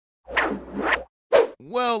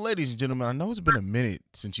Well, ladies and gentlemen, I know it's been a minute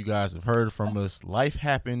since you guys have heard from us. Life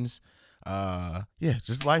happens.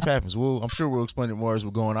 Just life happens. I'm sure we'll explain it more as we're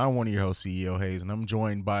going. I'm one of your hosts, CEO Hayes, and I'm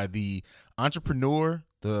joined by the entrepreneur,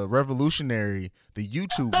 the revolutionary, the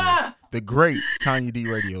YouTuber, the great Tanya D.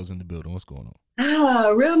 Radio's in the building. What's going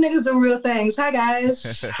on? Real niggas do real things. Hi,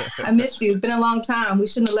 guys. I missed you. It's been a long time. We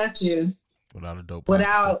shouldn't have left you without a dope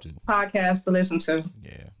podcast to listen to.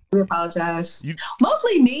 Yeah. We apologize.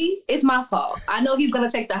 Mostly me. It's my fault. I know he's going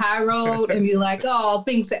to take the high road and be like, oh,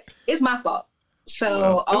 it's my fault.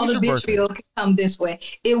 So all the vitriol can come this way.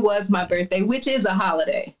 It was my birthday, which is a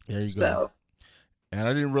holiday. There you go. And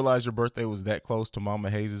I didn't realize your birthday was that close to Mama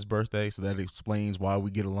Hayes' birthday, so that explains why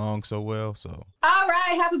we get along so well. So, all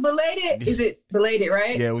right, happy belated. Is it belated,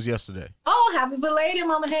 right? Yeah, it was yesterday. Oh, happy belated,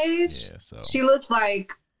 Mama Hayes. Yeah, so she looks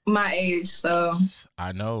like my age. So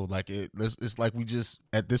I know, like it's like we just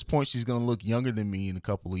at this point she's gonna look younger than me in a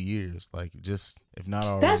couple of years, like just if not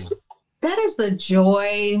already. That is the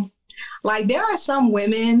joy. Like there are some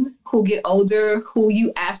women who get older who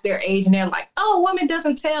you ask their age and they're like, oh, a woman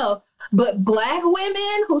doesn't tell. But Black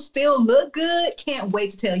women who still look good can't wait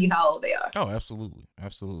to tell you how old they are. Oh, absolutely.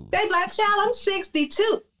 Absolutely. They like, child, I'm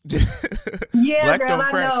 62. Yeah, Black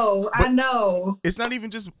girl, I know. It's not even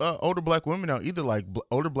just older Black women now either. Like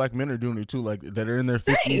older Black men are doing it too, like that are in their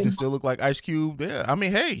 50s and still look like Ice Cube. Yeah, I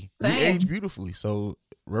mean, hey, we age beautifully, so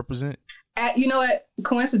represent. You know what?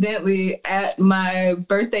 Coincidentally, at my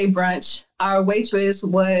birthday brunch, our waitress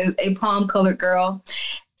was a palm-colored girl.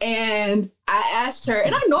 And I asked her,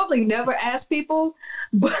 and I normally never ask people,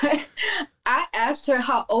 but I asked her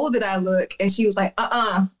how old did I look? And she was like,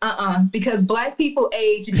 because Black people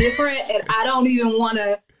age different and I don't even want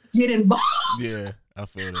to get involved. Yeah, I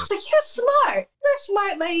feel that. I was like, you're smart. You're a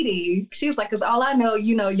smart lady. She was like, because all I know,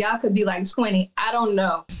 y'all could be like 20. I don't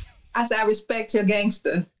know. I said, I respect your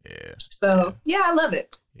gangster. Yeah. So, yeah, I love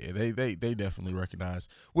it. Yeah, they definitely recognize,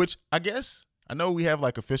 which I guess... I know we have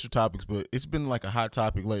like official topics, but it's been like a hot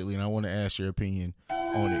topic lately, and I want to ask your opinion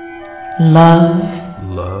on it. Love.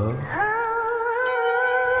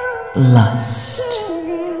 Lust.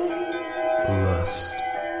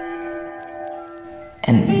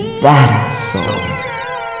 And BadAss soul.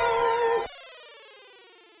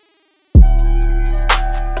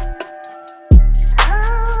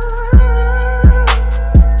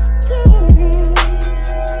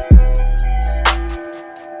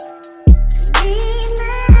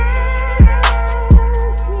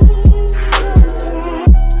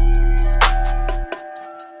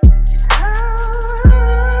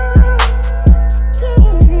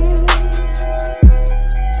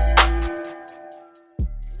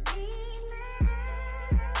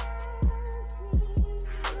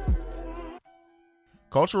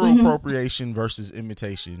 Cultural appropriation versus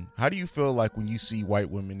imitation. How do you feel like when you see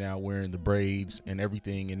white women now wearing the braids and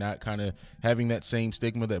everything and not kind of having that same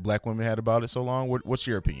stigma that Black women had about it so long? What's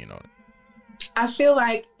your opinion on it? I feel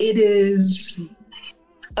like it is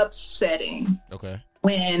upsetting. Okay.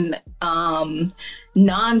 When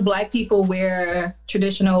non-Black people wear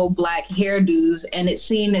traditional Black hairdos and it's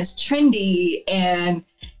seen as trendy and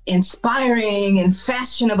inspiring and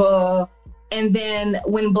fashionable. And then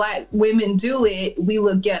when Black women do it, we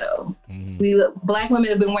look ghetto. Black women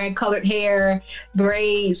have been wearing colored hair,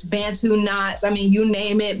 braids, Bantu knots. I mean, you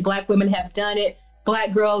name it. Black women have done it.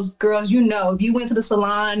 Black girls, if you went to the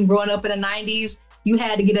salon growing up in the 90s, you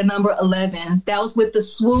had to get a number 11. That was with the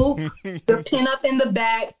swoop, the pin up in the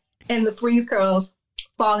back, and the freeze curls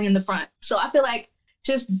falling in the front. So I feel like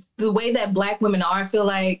just the way that Black women are, I feel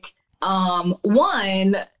like,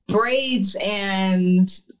 one, braids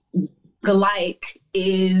and the like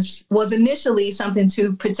was initially something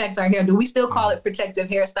to protect our hair. Do we still call it protective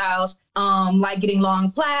hairstyles? Like getting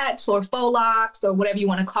long plaits or faux locks or whatever you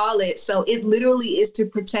want to call it. So it literally is to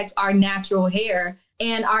protect our natural hair,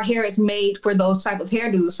 and our hair is made for those type of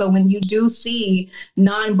hairdos. So when you do see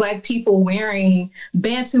non-Black people wearing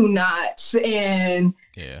Bantu knots and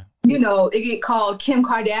it get called Kim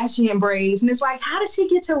Kardashian braids. And it's like, how did she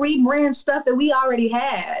get to rebrand stuff that we already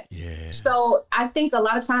had? Yeah. So I think a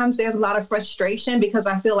lot of times there's a lot of frustration because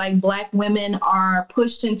I feel like Black women are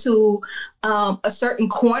pushed into a certain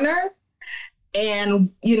corner.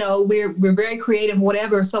 And, we're very creative,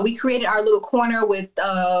 whatever. So we created our little corner with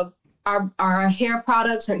our hair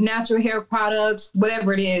products, our natural hair products,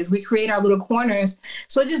 whatever it is. We create our little corners.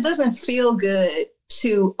 So it just doesn't feel good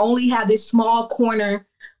to only have this small corner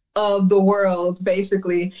of the world,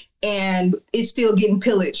 basically, and it's still getting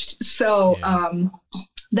pillaged. So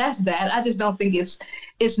that's that. I just don't think it's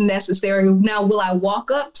necessary. Now, will I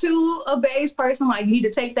walk up to a beige person like, you need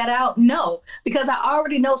to take that out? No, because I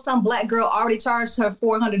already know some black girl already charged her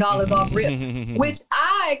 $400 off rip, which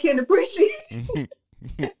I can appreciate.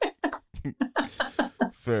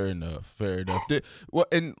 Fair enough. Well,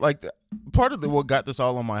 and like part of what got this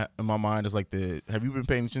all in my mind is like have you been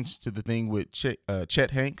paying attention to the thing with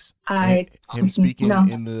Chet Hanks? Him speaking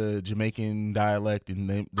in the Jamaican dialect and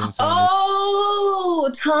them saying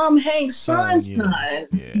Tom Hanks' son.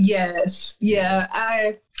 Yeah. Yes. Yeah.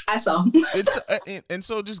 I saw. It's and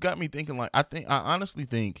so it just got me thinking, like, I honestly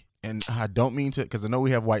think, and I don't mean to, because I know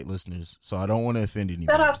we have white listeners, so I don't want to offend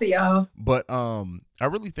anybody. Shout out to y'all. But I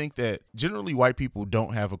really think that generally white people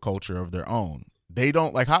don't have a culture of their own. They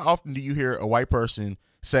don't, like, how often do you hear a white person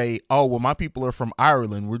say, oh, well, my people are from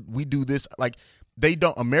Ireland, we do this? Like, they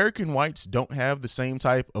don't. American whites don't have the same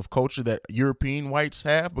type of culture that European whites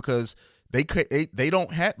have, because they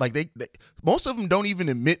don't have, like, they most of them don't even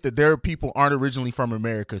admit that their people aren't originally from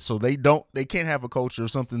America, so they can't have a culture or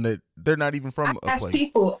something that they're not even from. I ask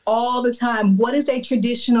people all the time, what is a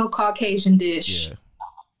traditional Caucasian dish? Yeah.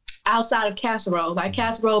 Outside of casserole, like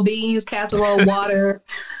casserole beans, casserole water,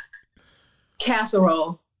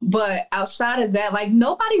 casserole. But outside of that, like,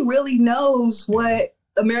 nobody really knows what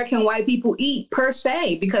American white people eat per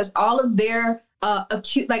se, because all of their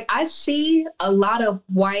acute, like, I see a lot of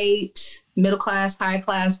white, middle class, high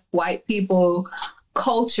class white people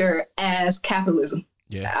culture as capitalism.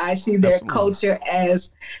 Yeah, I see their absolutely. culture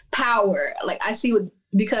as power. Like, I see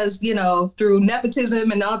because, you know, through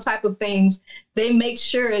nepotism and all type of things, they make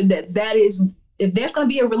sure that is, if there's going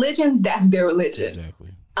to be a religion, that's their religion. Exactly.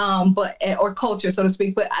 Or culture, so to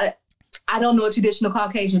speak. But I don't know a traditional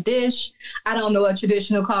Caucasian dish. I don't know a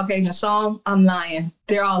traditional Caucasian song. I'm lying.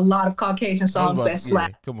 There are a lot of Caucasian songs that slap.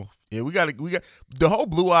 Yeah, come on. Yeah, we got the whole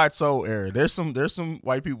Blue-Eyed Soul era. There's some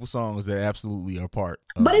white people songs that absolutely are part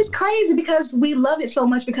of. But it's crazy because we love it so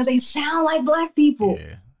much because they sound like black people.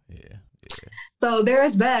 Yeah. So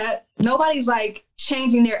there's that. Nobody's like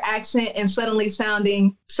changing their accent and suddenly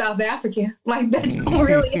sounding South African. Like, that don't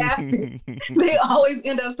really happen. They always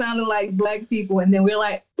end up sounding like black people. And then we're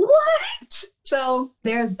like, what? So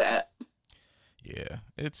there's that. Yeah,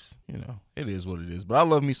 it's, it is what it is. But I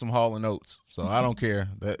love me some Hall & Oates, so I don't care.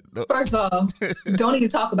 First of all, don't even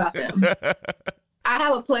talk about them. I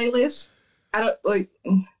have a playlist.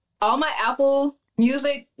 All my Apple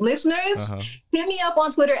Music listeners, hit me up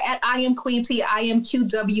on Twitter at IamQueentee,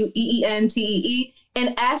 IamQWEENTEE,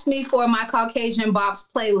 and ask me for my Caucasian Bops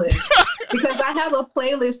playlist, because I have a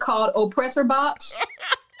playlist called Oppressor Bops,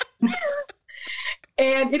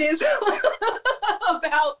 and it is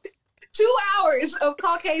about 2 hours of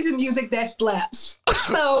Caucasian music that slaps.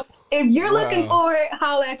 So if you're looking for it,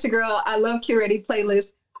 holla at your girl. I love curating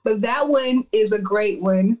playlists, but that one is a great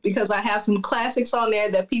one because I have some classics on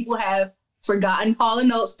there that people have forgotten. Hall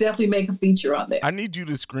 & Oates definitely make a feature on there. I need you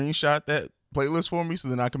to screenshot that playlist for me so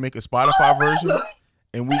then I can make a Spotify version.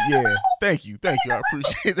 And thank you. I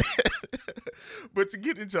appreciate that. But to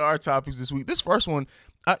get into our topics this week, this first one,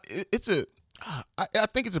 I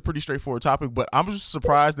think it's a pretty straightforward topic, but I'm just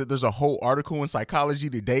surprised that there's a whole article in Psychology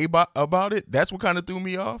Today about it. That's what kind of threw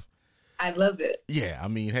me off. I love it. Yeah, I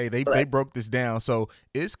mean, hey, they broke this down. So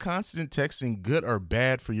is constant texting good or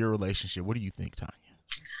bad for your relationship? What do you think, Tanya?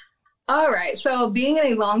 All right. So being in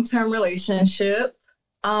a long-term relationship,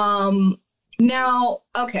 constant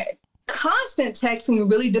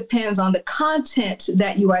texting really depends on the content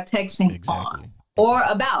that you are texting on or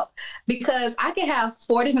about, because I could have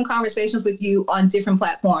 4 different conversations with you on different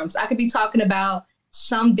platforms. I could be talking about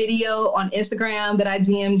some video on Instagram that I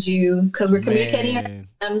DM'd you because we're communicating on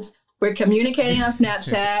DMs, we're communicating on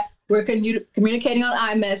Snapchat, we're communicating on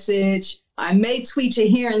iMessage. I may tweet you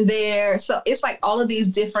here and there. So it's like all of these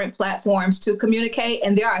different platforms to communicate,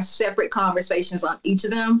 and there are separate conversations on each of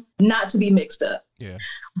them, not to be mixed up. Yeah.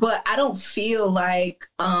 But I don't feel like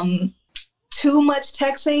too much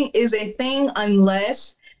texting is a thing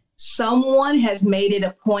unless someone has made it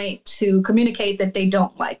a point to communicate that they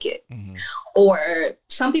don't like it. Mm-hmm. Or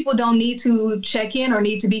some people don't need to check in or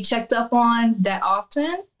need to be checked up on that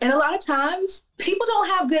often. And a lot of times people don't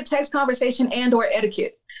have good text conversation and or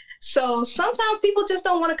etiquette. So sometimes people just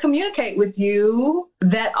don't want to communicate with you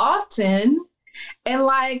that often. And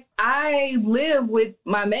like, I live with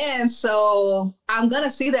my man, so I'm going to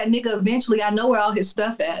see that nigga eventually. I know where all his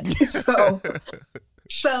stuff at.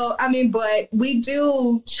 So, I mean, but we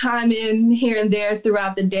do chime in here and there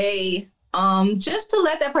throughout the day, just to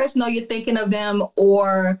let that person know you're thinking of them,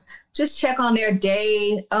 or just check on their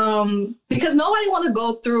day, because nobody wants to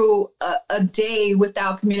go through a day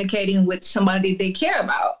without communicating with somebody they care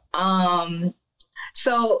about.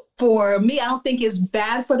 So for me, I don't think it's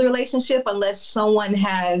bad for the relationship unless someone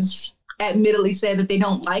has admittedly said that they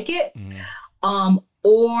don't like it.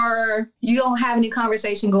 Or you don't have any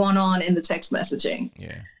conversation going on in the text messaging.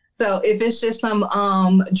 Yeah. So if it's just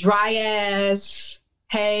some dry ass,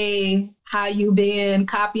 hey, how you been?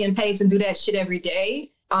 Copy and paste and do that shit every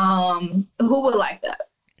day. Who would like that?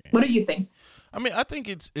 Yeah. What do you think? I mean, I think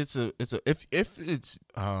if it's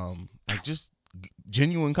like just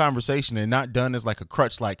genuine conversation and not done as like a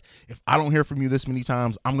crutch, like if I don't hear from you this many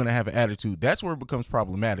times, I'm gonna have an attitude. That's where it becomes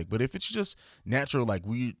problematic. But if it's just natural, like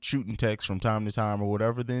we shooting texts from time to time or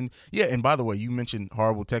whatever, then yeah. And by the way, you mentioned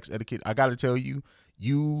horrible text etiquette. I got to tell you,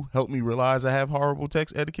 you helped me realize I have horrible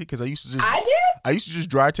text etiquette because I used to just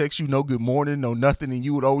dry text you, no good morning, no nothing, and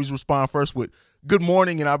you would always respond first with good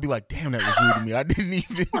morning, and I'd be like, damn, that was rude to me. I didn't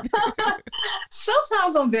even.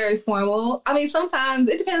 Sometimes I'm very formal. I mean, sometimes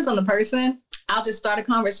it depends on the person. I'll just start a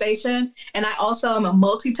conversation, and I also am a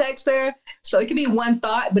multi-texter, so it could be one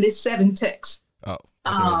thought, but it's 7 texts. Oh, okay,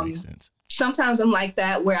 that makes sense. Sometimes I'm like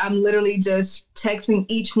that, where I'm literally just texting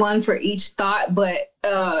each one for each thought. But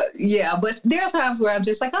yeah, but there are times where I'm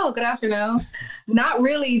just like, oh, good afternoon. Not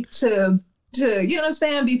really to you know what I'm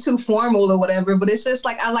saying, be too formal or whatever, but it's just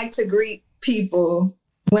like I like to greet people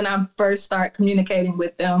when I first start communicating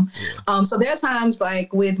with them. Yeah. So there are times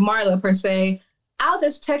like with Marla per se, I'll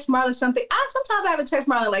just text Marla something. Sometimes I haven't text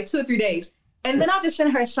Marla like 2 or 3 days, and then I'll just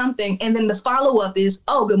send her something, and then the follow-up is,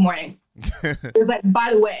 oh, good morning. It's like, by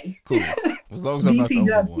the way. Cool. As long as I'm not the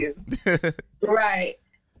only one. Right.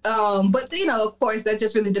 But you know, of course, that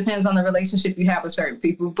just really depends on the relationship you have with certain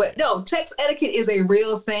people. But no, text etiquette is a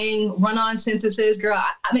real thing. Run-on sentences, girl.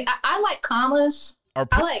 I mean, I like commas. I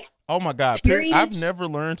like. Oh my God! Periods. I've never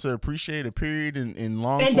learned to appreciate a period in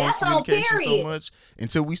long form communication so much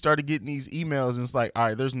until we started getting these emails. And it's like, all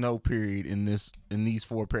right, there's no period in these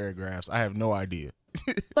 4 paragraphs. I have no idea.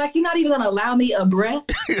 Like, you're not even gonna allow me a breath.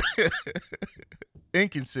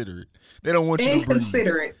 Inconsiderate. They don't want you to breathe.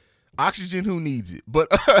 Inconsiderate. Oxygen, who needs it? But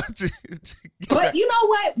but you know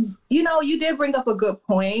what? You know, you did bring up a good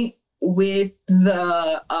point with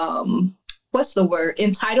the what's the word?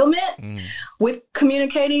 Entitlement with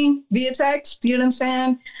communicating via text. You know what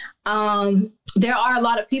I'm saying? There are a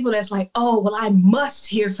lot of people that's like, oh, well, I must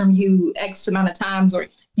hear from you X amount of times, or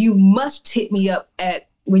you must hit me up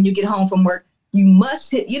when you get home from work. You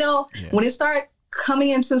must hit, when it starts coming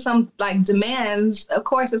into some like demands, of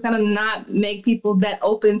course, it's going to not make people that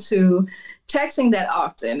open to texting that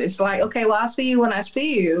often. It's like, okay, well, I'll see you when I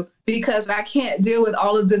see you, because I can't deal with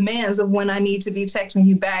all the demands of when I need to be texting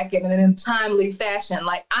you back in a timely fashion.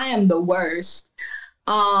 Like, I am the worst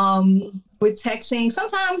with texting.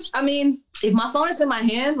 Sometimes, I mean, if my phone is in my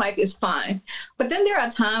hand, like, it's fine. But then there are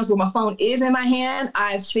times where my phone is in my hand.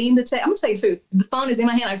 I've seen the text. I'm going to tell you the truth. The phone is in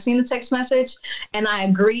my hand. I've seen the text message and I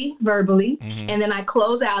agree verbally. And then I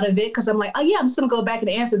close out of it because I'm like, oh, yeah, I'm just going to go back and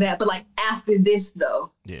answer that. But like after this,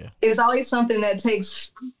 though, it's always something that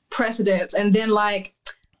takes precedence. And then like,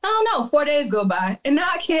 I don't know, 4 days go by and now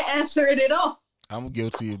I can't answer it at all. I'm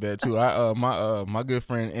guilty of that, too. My good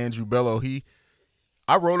friend, Andrew Bello,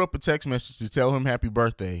 I wrote up a text message to tell him happy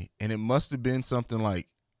birthday, and it must have been something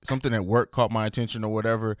at work caught my attention or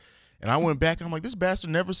whatever. And I went back and I'm like, this bastard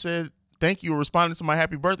never said thank you or responded to my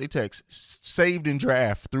happy birthday text. Saved in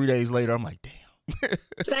draft 3 days later. I'm like, damn.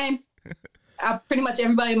 Same. Pretty much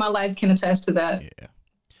everybody in my life can attest to that. Yeah.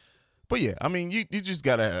 But yeah, I mean, you just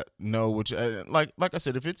gotta know what like I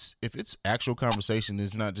said, if it's actual conversation,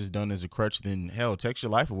 it's not just done as a crutch, then hell, text your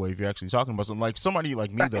life away if you're actually talking about something. Like somebody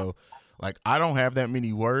like me though. Like, I don't have that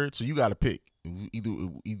many words, so you got to pick. Either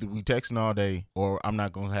we texting all day, or I'm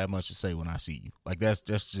not going to have much to say when I see you. Like, that's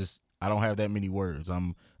just, I don't have that many words.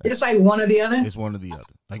 It's like one or the other? It's one or the other.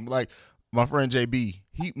 Like my friend JB,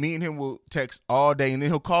 me and him will text all day, and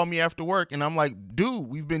then he'll call me after work, and I'm like, dude,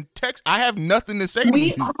 we've been text. I have nothing to say to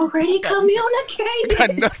you. We already communicated. I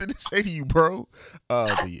got nothing to say to you, bro.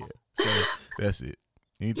 But yeah, so that's it.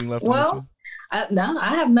 Anything left on this one? No,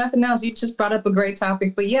 I have nothing else. You just brought up a great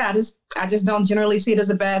topic, but yeah, I just don't generally see it as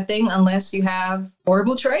a bad thing unless you have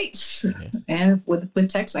horrible traits and with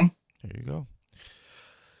texting. There you go.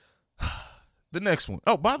 The next one.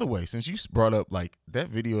 Oh, by the way, since you brought up like that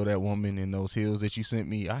video of that woman in those heels that you sent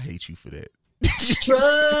me, I hate you for that.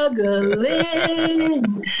 Struggling.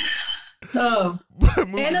 Oh,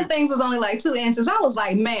 and the things was only like 2 inches. I was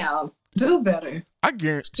like, ma'am, do better. I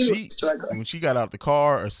guarantee when she got out the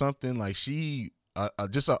car or something, like she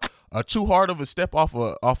just a too hard of a step off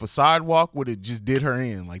a sidewalk would have just did her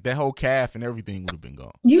in. Like that whole calf and everything would have been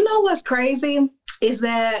gone. You know what's crazy is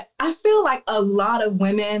that I feel like a lot of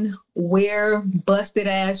women wear busted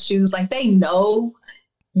ass shoes. Like they know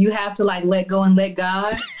you have to like let go and let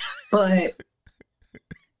God. But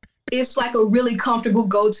it's like a really comfortable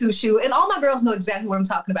go-to shoe. And all my girls know exactly what I'm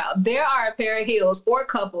talking about. There are a pair of heels or a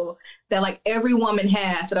couple that like every woman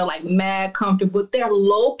has that are like mad comfortable. They're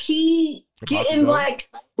low-key getting like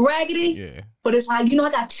raggedy. Yeah. But it's like,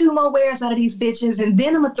 I got 2 more wears out of these bitches and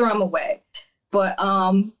then I'm gonna throw them away. But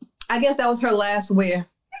I guess that was her last wear.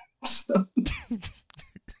 So.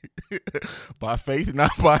 By faith,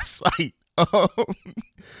 not by sight.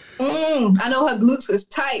 I know her glutes was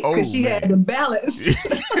tight because she had the balance.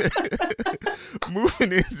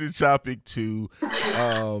 Moving into topic 2.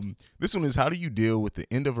 This one is, how do you deal with the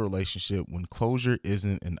end of a relationship when closure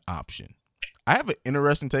isn't an option? I have an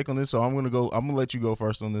interesting take on this, so I'm gonna let you go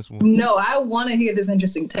first on this one. No, I want to hear this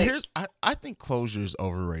interesting take. I think closure is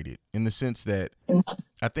overrated in the sense that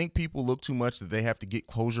I think people look too much that they have to get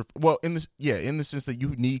closure. Well, in the sense that you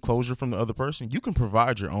need closure from the other person. You can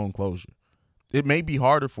provide your own closure. It may be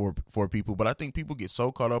harder for people, but I think people get so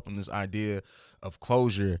caught up in this idea of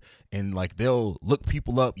closure, and like they'll look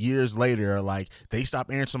people up years later, or like they stop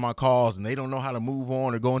answering my calls and they don't know how to move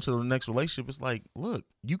on or go into the next relationship. It's like, look,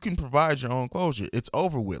 you can provide your own closure. It's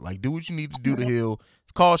over with. Like, do what you need to do to heal.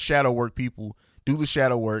 It's called shadow work, people. Do the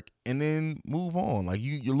shadow work and then move on. Like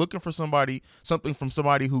you're looking for something from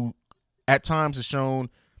somebody who at times has shown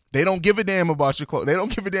they don't give a damn about your clothes. They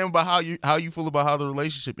don't give a damn about how you feel about how the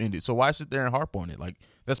relationship ended. So why sit there and harp on it? Like,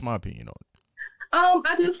 that's my opinion on it.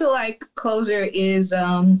 I do feel like closure is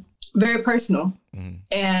very personal. Mm-hmm.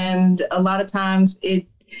 And a lot of times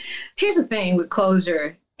here's the thing with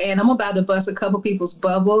closure, and I'm about to bust a couple people's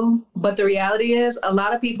bubble, but the reality is a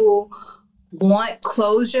lot of people want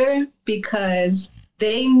closure because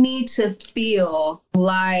they need to feel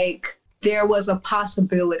like there was a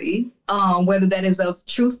possibility, whether that is of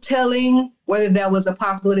truth telling, whether that was a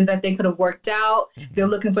possibility that they could have worked out. Mm-hmm. They're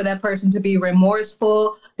looking for that person to be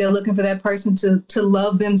remorseful. They're looking for that person to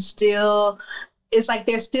love them still. It's like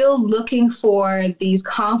they're still looking for these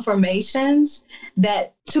confirmations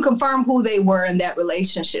that to confirm who they were in that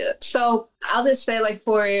relationship. So I'll just say, like,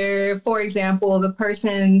 for example,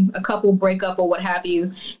 a couple break up or what have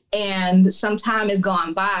you, and some time has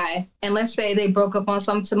gone by, and let's say they broke up on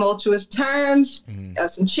some tumultuous terms,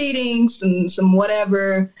 some cheating, some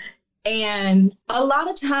whatever. And a lot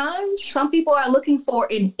of times, some people are looking for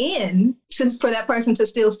an end for that person to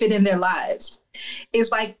still fit in their lives. It's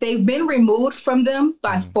like they've been removed from them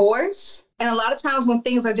by force. And a lot of times when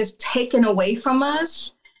things are just taken away from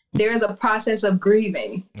us, there's a process of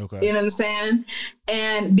grieving. Okay. You know what I'm saying?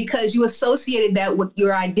 And because you associated that with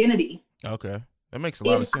your identity. Okay. That makes a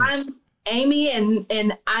lot of sense. I'm Amy and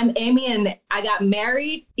I'm Amy and I got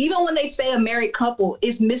married, even when they say a married couple,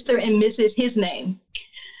 it's Mr. and Mrs. his name.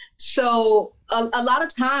 So a lot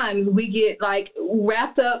of times we get like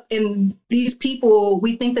wrapped up in these people.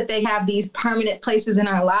 We think that they have these permanent places in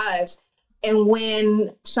our lives. And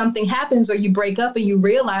when something happens or you break up and you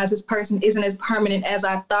realize this person isn't as permanent as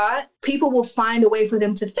I thought, people will find a way for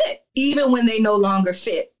them to fit, even when they no longer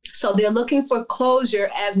fit. So they're looking for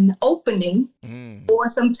closure as an opening or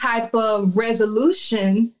some type of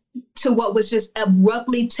resolution to what was just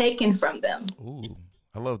abruptly taken from them. Ooh,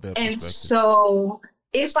 I love that. And so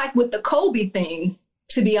it's like with the Kobe thing,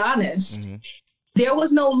 to be honest, there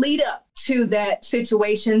was no lead up to that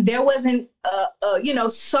situation. There wasn't,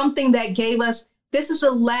 something that gave us, this is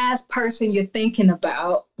the last person you're thinking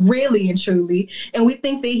about, really and truly. And we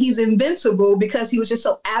think that he's invincible because he was just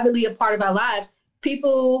so avidly a part of our lives.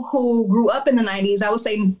 People who grew up in the 90s, I would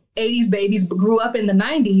say 80s babies, but grew up in the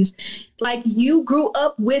 90s, like you grew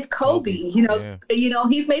up with Kobe.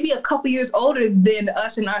 He's maybe a couple years older than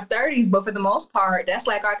us in our 30s, but for the most part, that's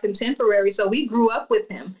like our contemporary. So we grew up with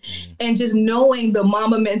him and just knowing the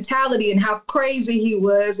mama mentality and how crazy he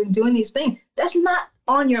was and doing these things. That's not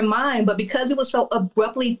on your mind, but because it was so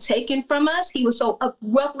abruptly taken from us, he was so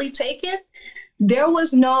abruptly taken. There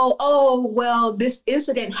was no, this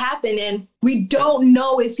incident happened and we don't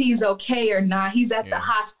know if he's okay or not. He's at the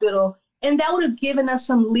hospital. And that would have given us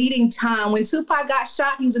some leading time. When Tupac got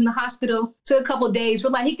shot, he was in the hospital. Took a couple of days. We're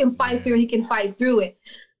like, he can fight through it.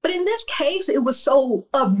 But in this case, it was so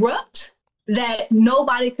abrupt that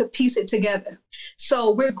nobody could piece it together. So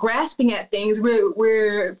we're grasping at things.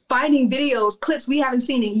 We're finding videos, clips we haven't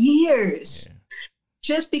seen in years. Yeah.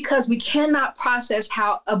 Just because we cannot process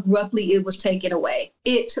how abruptly it was taken away.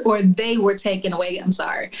 They were taken away, I'm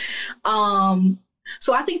sorry.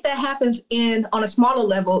 So I think that happens on a smaller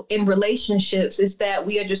level in relationships, is that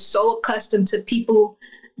we are just so accustomed to people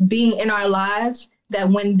being in our lives that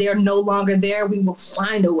when they're no longer there, we will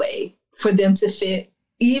find a way for them to fit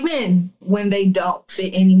even when they don't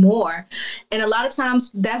fit anymore. And a lot of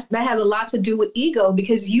times that has a lot to do with ego,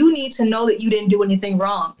 because you need to know that you didn't do anything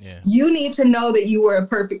wrong. Yeah. You need to know that you were a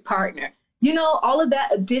perfect partner. You know, all of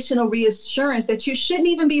that additional reassurance that you shouldn't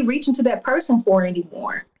even be reaching to that person for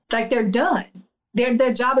anymore. Like, they're done.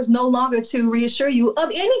 Their job is no longer to reassure you of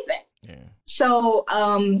anything. Yeah. So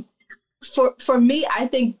for me, I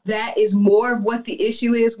think that is more of what the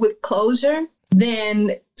issue is with closure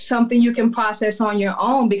than something you can process on your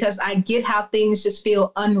own, because I get how things just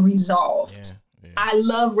feel unresolved. Yeah. I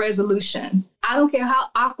love resolution. I don't care how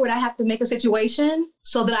awkward I have to make a situation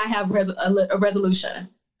so that I have a resolution.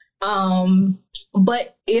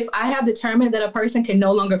 But if I have determined that a person can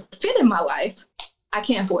no longer fit in my life, I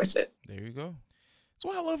can't force it. There you go.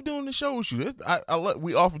 That's why I love doing the show with you.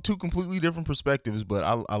 We offer two completely different perspectives, but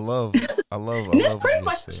I love. It's pretty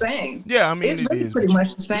much the same. Yeah, I mean, it's really pretty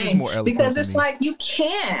much the same, because it's like you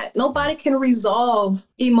can't. Nobody can resolve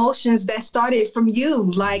emotions that started from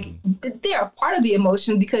you. Like, they are part of the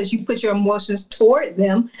emotion because you put your emotions toward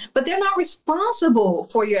them, but they're not responsible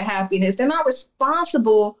for your happiness. They're not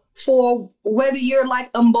responsible for whether you're like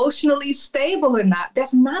emotionally stable or not.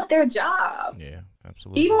 That's not their job. Yeah.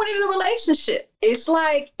 Absolutely. Even when in a relationship, it's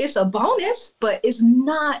like, it's a bonus, but it's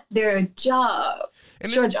not their job.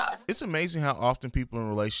 It's your job. It's amazing how often people in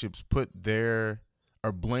relationships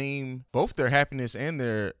blame both their happiness and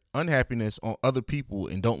their unhappiness on other people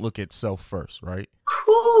and don't look at self first, right?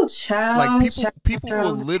 Cool, child. Like, people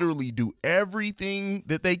will literally do everything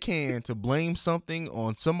that they can to blame something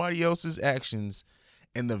on somebody else's actions,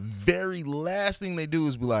 and the very last thing they do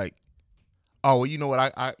is be like, oh, well, you know what?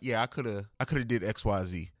 I could have did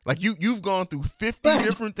XYZ. Like, you've gone through 50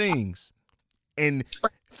 different things, and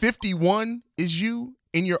 51 is you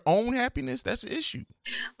in your own happiness. That's an issue.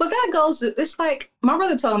 But it's like, my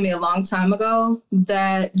brother told me a long time ago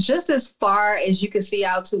that just as far as you can see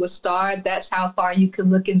out to a star, that's how far you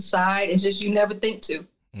can look inside. It's just you never think to.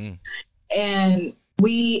 And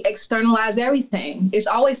we externalize everything. It's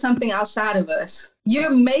always something outside of us.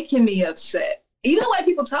 You're making me upset. Even the way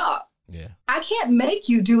people talk. Yeah. I can't make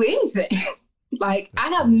you do anything. Like, I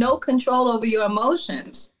have no control over your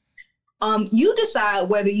emotions. You decide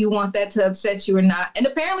whether you want that to upset you or not. And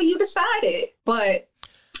apparently you decided. But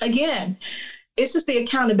again, it's just the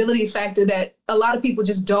accountability factor that a lot of people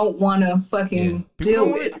just don't want to fucking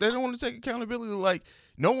deal with. They don't want to take accountability. Like,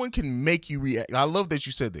 no one can make you react. I love that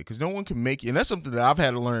you said that, because no one can make you. And that's something that I've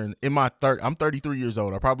had to learn in my I'm 33 years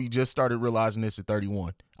old. I probably just started realizing this at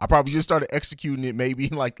 31. I probably just started executing it maybe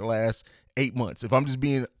in like the last 8 months. If I'm just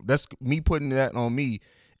that's me putting that on me,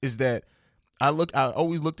 is that I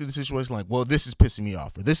always looked at the situation like, well, this is pissing me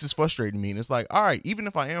off, or this is frustrating me. And it's like, all right, even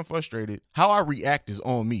if I am frustrated, how I react is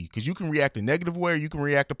on me, because you can react a negative way or you can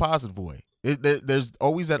react a positive way. There's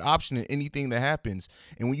always that option in anything that happens.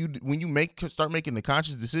 And when you start making the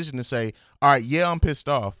conscious decision to say, all right, yeah, I'm pissed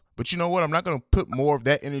off, but you know what? I'm not going to put more of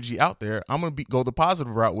that energy out there. I'm going to go the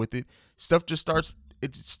positive route with it. Stuff just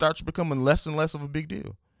starts becoming less and less of a big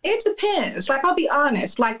deal. It depends. Like, I'll be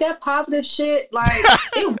honest. Like, that positive shit, like,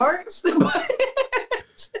 it works.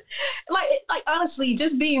 like honestly,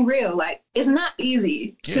 just being real, like, it's not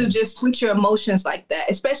easy to just switch your emotions like that,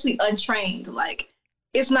 especially untrained. Like,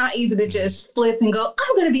 it's not easy to just flip and go,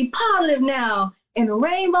 I'm going to be positive now, and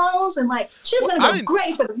rainbows, and like, she's going to be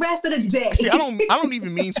great for the rest of the day. See, I don't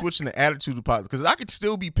even mean switching the attitude to positive, because I could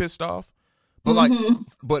still be pissed off, but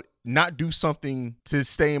but not do something to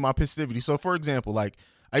stay in my positivity. So, for example, like,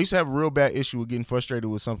 I used to have a real bad issue with getting frustrated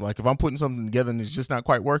with something. Like, if I'm putting something together and it's just not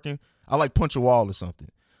quite working, I like punch a wall or something.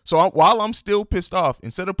 So while I'm still pissed off,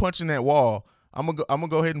 instead of punching that wall, I'm gonna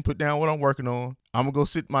go ahead and put down what I'm working on. I'm gonna go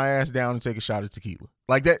sit my ass down and take a shot of tequila.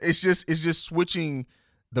 Like that, it's just switching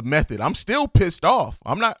the method. I'm still pissed off.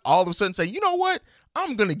 I'm not all of a sudden saying, you know what,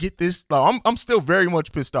 I'm gonna get this. I'm still very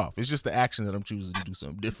much pissed off. It's just the action that I'm choosing to do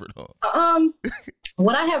something different on.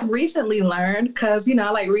 What I have recently learned, because I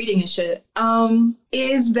like reading and shit,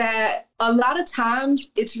 is that a lot of times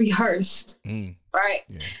it's rehearsed. Right?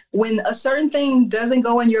 Yeah. When a certain thing doesn't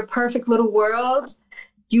go in your perfect little world,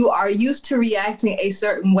 you are used to reacting a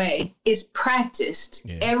certain way. It's practiced.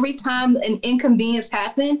 Yeah. Every time an inconvenience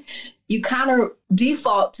happens, you kind of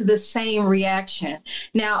default to the same reaction.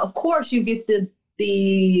 Now, of course, you get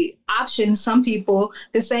the option, some people,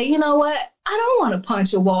 to say, you know what? I don't want to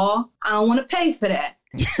punch a wall. I don't want to pay for that.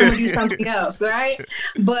 I'm going to do something else, right?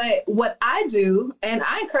 But what I do, and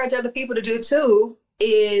I encourage other people to do too,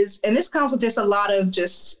 is, and this comes with just a lot of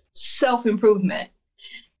just self-improvement,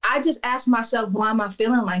 I just asked myself, why am I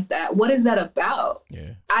feeling like that? What is that about?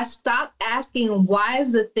 Yeah. I stopped asking, why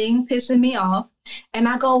is the thing pissing me off? And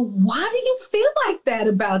I go, why do you feel like that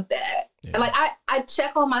about that? Yeah. And like, I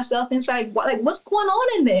check on myself inside, what's going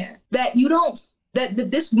on in there that you don't,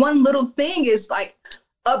 that this one little thing is like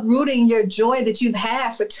uprooting your joy that you've had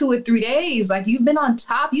for 2 or 3 days. Like, you've been on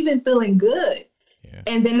top, you've been feeling good. Yeah.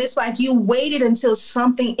 And then it's like you waited until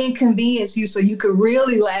something inconvenienced you so you could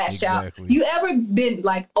really lash out. You ever been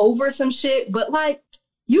like over some shit, but like,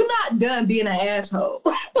 you're not done being an asshole.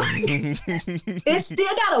 It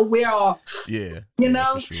still gotta wear off. Yeah. You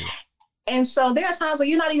know? For sure. And so there are times where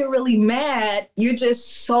you're not even really mad. You're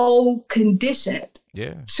just so conditioned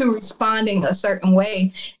to responding a certain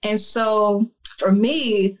way. And so for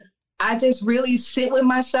me, I just really sit with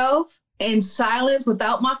myself in silence,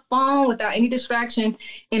 without my phone, without any distraction,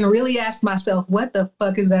 and really ask myself, what the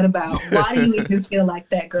fuck is that about? Why do you even feel like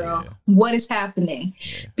that, girl? Yeah. What is happening?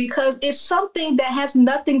 Yeah. Because it's something that has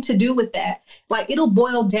nothing to do with that. Like, it'll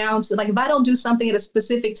boil down to, like, if I don't do something at a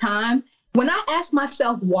specific time, when I ask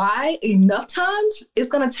myself why enough times, it's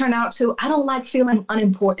going to turn out to, I don't like feeling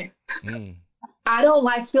unimportant. I don't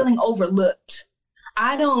like feeling overlooked.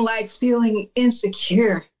 I don't like feeling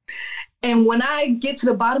insecure. And when I get to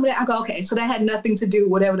the bottom of that, I go, okay, so that had nothing to do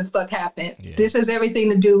with whatever the fuck happened. Yeah. This has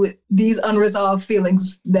everything to do with these unresolved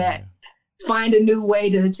feelings that find a new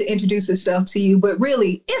way to introduce itself to you. But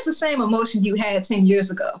really, it's the same emotion you had 10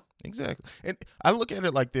 years ago. Exactly. And I look at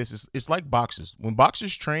it like this. It's like boxers. When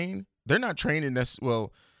boxers train, they're not training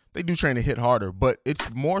well, they do train to hit harder, but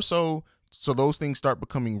it's more so those things start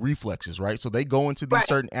becoming reflexes, right? So they go into these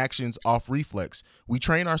certain actions off reflex. We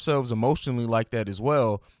train ourselves emotionally like that as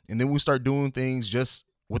well, and then we start doing things just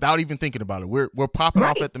without even thinking about it. We're popping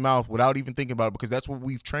off at the mouth without even thinking about it, because that's what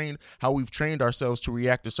we've trained, how we've trained ourselves to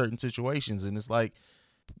react to certain situations. And it's like,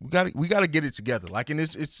 we gotta get it together. Like, and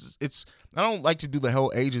it's I don't like to do the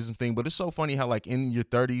whole ageism thing, but it's so funny how, like, in your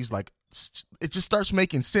 30s, like, it just starts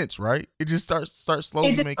making sense, right? It just starts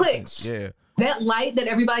slowly making sense. Yeah. That light that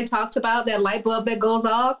everybody talks about, that light bulb that goes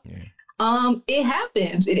off, it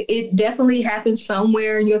happens. It definitely happens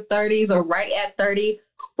somewhere in your 30s or right at 30,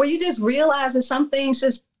 where you just realize that some things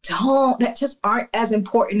just aren't as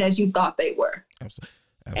important as you thought they were. Absolutely.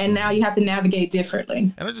 And now you have to navigate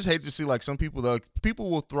differently. And I just hate to see, like, some people, though,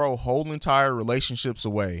 people will throw whole entire relationships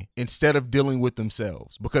away instead of dealing with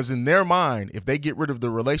themselves, because in their mind, if they get rid of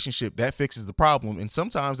the relationship, that fixes the problem. And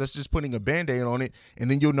sometimes that's just putting a Band-Aid on it.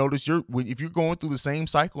 And then you'll notice if you're going through the same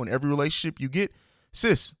cycle in every relationship you get,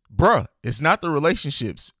 sis, bruh, it's not the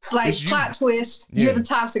relationships. It's like plot twist. Yeah. You're the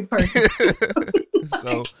toxic person.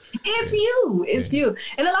 So it's you.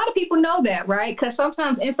 And a lot of people know that, right? Because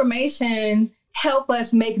sometimes information help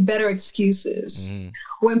us make better excuses.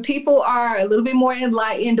 When people are a little bit more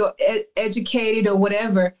enlightened or educated or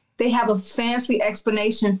whatever, they have a fancy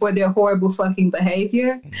explanation for their horrible fucking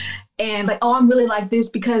behavior. And like, oh, I'm really like this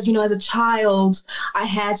because, you know, as a child, I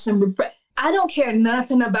had some I don't care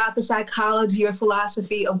nothing about the psychology or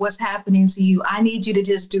philosophy of what's happening to you. I need you to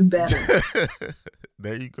just do better.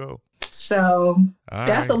 There you go. So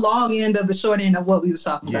that's the long end of the short end of what we was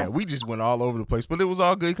talking about. Yeah, we just went all over the place, but it was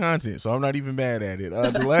all good content, so I'm not even mad at it.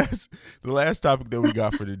 The last topic that we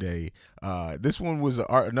got for today, this one was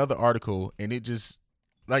another article, and it just,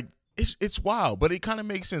 like, it's wild, but it kind of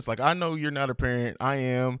makes sense. Like, I know you're not a parent, I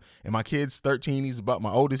am, and my kid's 13. He's about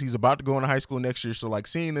to go into high school next year. So, like,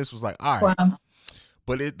 seeing this was like, all right. Wow.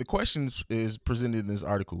 But the question is presented in this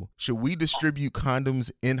article: should we distribute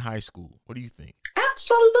condoms in high school? What do you think?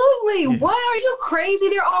 Absolutely. Yeah. Why are you crazy?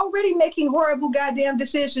 They're already making horrible goddamn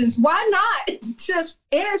decisions. Why not just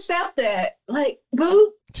intercept that? Like,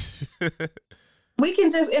 boo. We can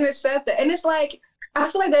just intercept that. And it's like, I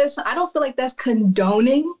don't feel like that's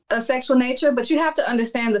condoning a sexual nature, but you have to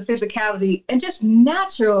understand the physicality and just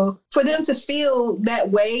natural for them to feel that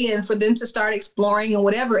way and for them to start exploring and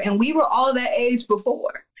whatever. And we were all that age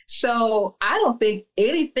before. So I don't think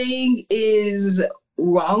anything is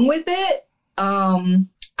wrong with it.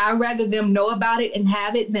 I'd rather them know about it and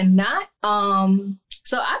have it than not.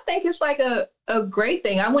 So I think it's like a great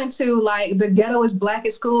thing. I went to, like, the ghetto is black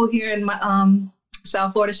at school here in my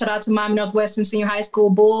South Florida. Shout out to Miami Northwestern Senior High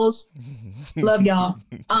School Bulls. Love y'all.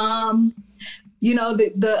 You know,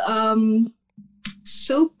 the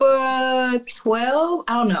Super 12,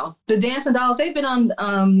 I don't know. The Dancing Dolls, they've been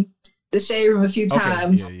on the Shade Room a few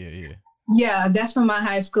times. Yeah. Yeah, that's from my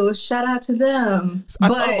high school. Shout out to them. I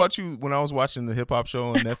thought about you when I was watching the hip hop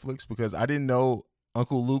show on Netflix, because I didn't know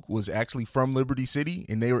Uncle Luke was actually from Liberty City,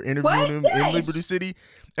 and they were interviewing him in Liberty City.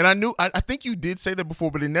 And I think you did say that before,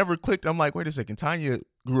 but it never clicked. I'm like, wait a second, Tanya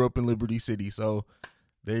grew up in Liberty City. So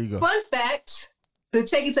there you go. Fun fact, the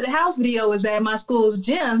Take It to the House video was at my school's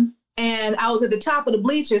gym, and I was at the top of the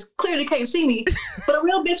bleachers. Clearly can't see me, but a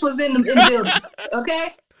real bitch was in the building.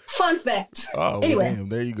 Okay? Fun fact. Oh, anyway. Well, damn,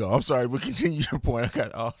 there you go. I'm sorry, but continue your point. I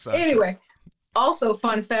got all sides. Anyway, also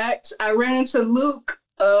fun fact, I ran into Luke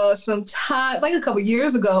sometime, like a couple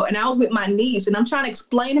years ago, and I was with my niece, and I'm trying to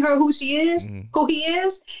explain to her who she is, who he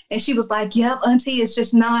is, and she was like, yep, auntie, it's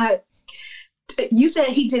just not, you said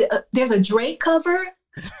he did, there's a Drake cover?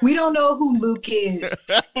 We don't know who Luke is.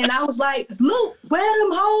 And I was like, Luke, where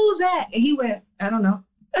them hoes at? And he went, I don't know.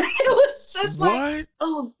 It was just what? Like,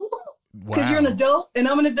 oh, because you're an adult and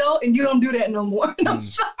I'm an adult and you don't do that no more. And I'm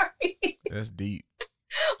sorry. That's deep.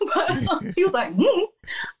 But he was like,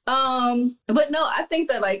 but no, I think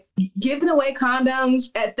that like giving away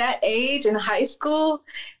condoms at that age in high school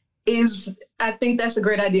I think that's a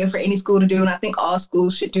great idea for any school to do. And I think all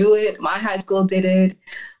schools should do it. My high school did it.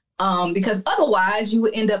 Because otherwise you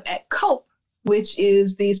would end up at COPE, which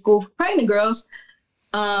is the school for pregnant girls.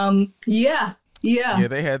 Yeah,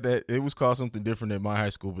 they had that. It was called something different at my high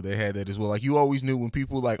school, but they had that as well. Like you always knew when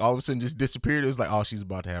people like all of a sudden just disappeared, it was like, oh, she's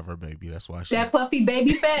about to have her baby. That's why that puffy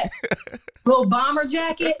baby fat little bomber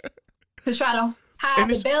jacket to try to hide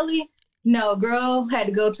the belly. No, girl had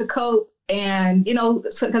to go to COPE, and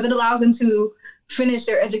because it allows them to finish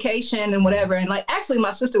their education and whatever. And like actually,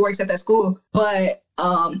 my sister works at that school, but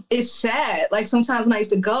it's sad. Like sometimes when I used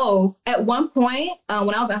to go, at one point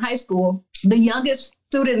when I was in high school, the youngest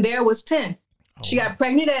student there was 10. She got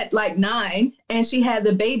pregnant at like 9 and she had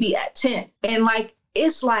the baby at 10. And like,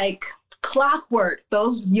 it's like clockwork.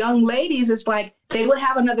 Those young ladies, it's like they would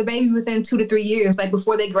have another baby within 2 to 3 years, like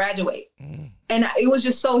before they graduate. And it was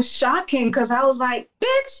just so shocking because I was like,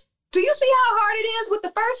 bitch, do you see how hard it is with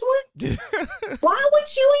the first one? Why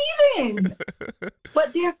would you even?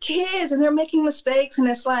 But they're kids and they're making mistakes. And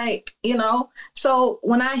it's like, so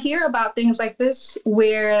when I hear about things like this,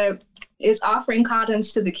 where it's offering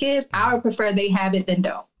condoms to the kids, I would prefer they have it than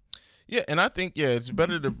don't. Yeah. And I think, it's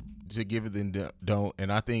better to give it than don't. And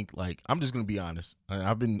I think like, I'm just going to be honest.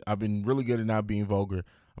 I've been really good at not being vulgar.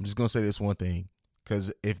 I'm just going to say this one thing.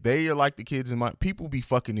 Because if they are like the kids in my, people be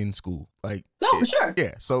fucking in school. Like, for sure.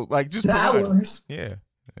 Yeah. So like, just hours. Yeah.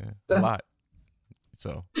 A lot.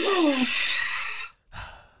 So.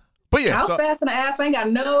 But yeah, I was fast in the ass. I ain't got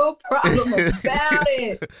no problem about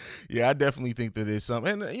it. Yeah, I definitely think that is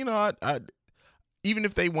something. And I even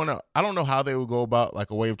if they want to, I don't know how they would go about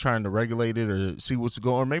like a way of trying to regulate it or see what's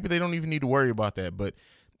going on. Or maybe they don't even need to worry about that. But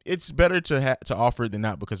it's better to offer it than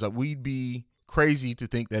not, because we'd be crazy to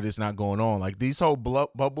think that it's not going on. Like these whole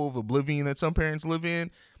bubble of oblivion that some parents live in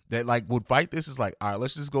that like would fight this is like, all right,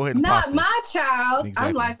 let's just go ahead and pop this. Not my child. Exactly.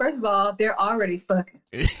 I'm like, first of all, they're already fucking.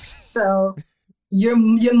 So you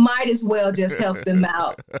might as well just help them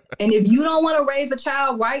out. And if you don't want to raise a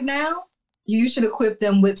child right now, you should equip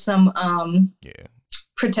them with some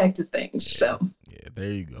protective things. So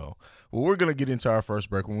there you go. Well, we're gonna get into our first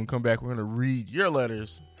break. When we come back, we're gonna read your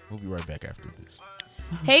letters. We'll be right back after this.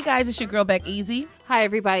 Hey guys, it's your girl Beck Easy. Hi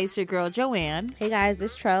everybody, it's your girl Joanne. Hey guys,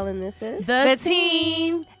 it's Trell and this is The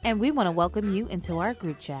Team. And we want to welcome you into our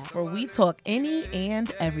group chat where we talk any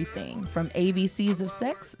and everything from ABCs of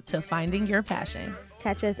sex to finding your passion.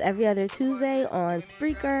 Catch us every other Tuesday on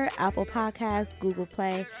Spreaker, Apple Podcasts, Google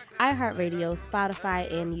Play, iHeartRadio,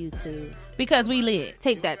 Spotify, and YouTube. Because we lit.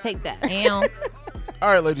 Take that. All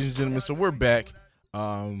right, ladies and gentlemen, so we're back.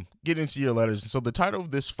 Get into your letters. So the title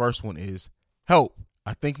of this first one is Help.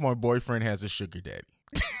 I think my boyfriend has a sugar daddy.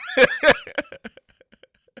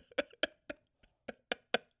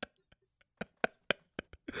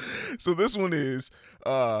 So this one is,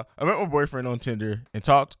 I met my boyfriend on Tinder and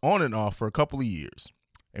talked on and off for a couple of years.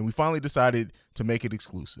 And we finally decided to make it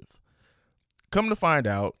exclusive. Come to find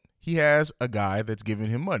out, he has a guy that's giving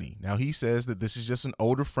him money. Now, he says that this is just an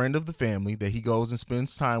older friend of the family that he goes and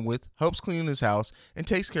spends time with, helps clean his house, and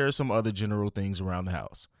takes care of some other general things around the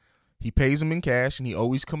house. He pays him in cash, and he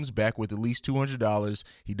always comes back with at least $200.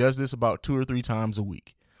 He does this about 2 or 3 times a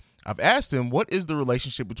week. I've asked him, what is the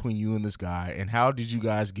relationship between you and this guy, and how did you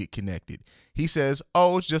guys get connected? He says,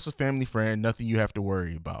 oh, it's just a family friend, nothing you have to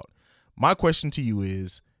worry about. My question to you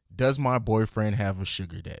is, does my boyfriend have a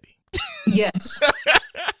sugar daddy? Yes.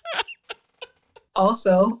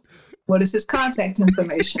 Also, what is his contact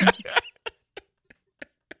information?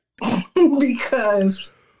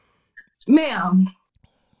 Because, ma'am,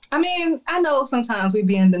 I mean, I know sometimes we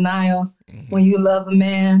be in denial when you love a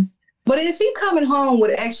man, but if he coming home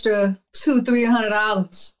with extra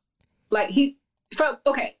 $200-$300, like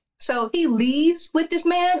so he leaves with this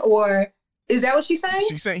man, or Is that what she's saying?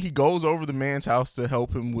 She's saying he goes over the man's house to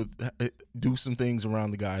help him with do some things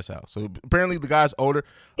around the guy's house. So apparently the guy's older.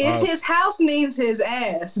 If his house means his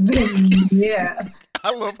ass, then yeah.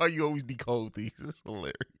 I love how you always decode these. It's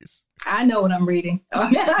hilarious. I know what I'm reading.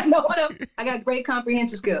 I know I got great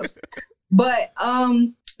comprehension skills. But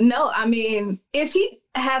no, I mean, if he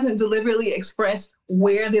hasn't deliberately expressed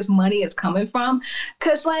where this money is coming from,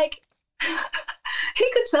 because like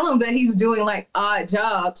he could tell him that he's doing like odd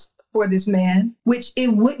jobs for this man, which it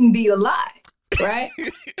wouldn't be a lie, right?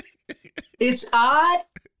 It's odd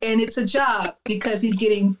and it's a job because he's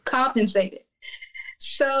getting compensated.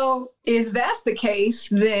 So if that's the case,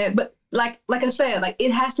 then, but like I said, like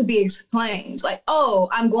it has to be explained. Like, oh,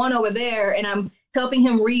 I'm going over there and I'm helping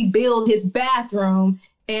him rebuild his bathroom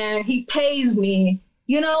and he pays me.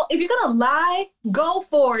 You know, if you're going to lie, go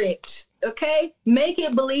for it. Okay? Make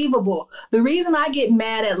it believable. The reason I get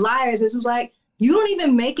mad at liars is like, you don't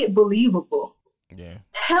even make it believable. Yeah.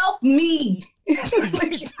 Help me.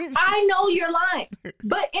 I know you're lying,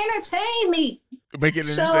 but entertain me. Make it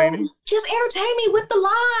entertaining? So just entertain me with the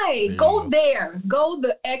lie. Go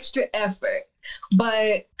the extra effort.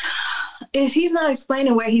 But if he's not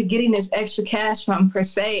explaining where he's getting this extra cash from per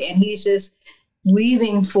se, and he's just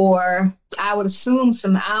leaving for, I would assume,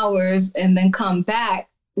 some hours and then come back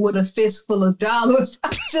with a fistful of dollars,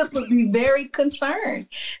 I just would be very concerned.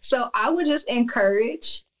 So I would just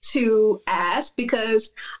encourage to ask,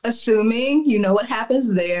 because assuming you know what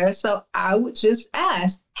happens there. So I would just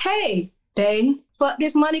ask, hey, babe, fuck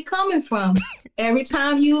this money coming from? Every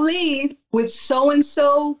time you leave with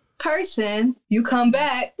so-and-so person, you come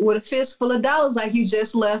back with a fistful of dollars like you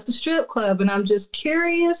just left the strip club. And I'm just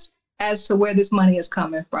curious as to where this money is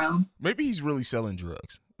coming from. Maybe he's really selling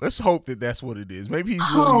drugs. Let's hope that that's what it is. Maybe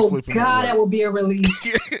he's really flipping. Oh, God, that would be a relief.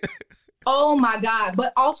 Oh, my God.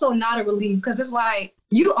 But also not a relief, because it's like,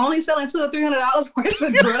 you only selling $200 or $300 worth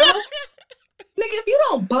of drugs? Nigga, if you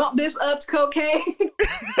don't bump this up to cocaine.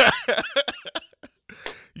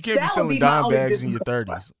 You can't be selling dime bags in your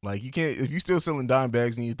 30s. Like, you can't, if you're still selling dime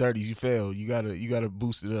bags in your 30s, you fail. You gotta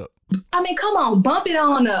boost it up. I mean, come on, bump it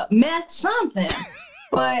on up, meth, something.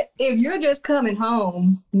 But if you're just coming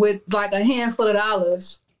home with like a handful of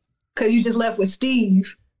dollars because you just left with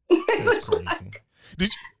Steve. That's crazy. Like,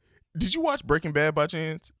 did you watch Breaking Bad by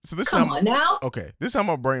chance? So this come on now. Okay, this is how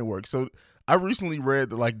my brain works. So I recently read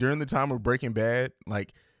that like during the time of Breaking Bad,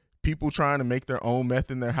 like people trying to make their own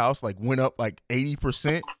meth in their house like went up like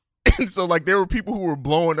 80%. And so like there were people who were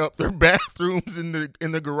blowing up their bathrooms in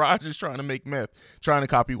the garages trying to make meth, trying to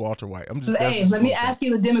copy Walter White. Hey, let me ask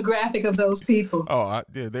you the demographic of those people. Oh,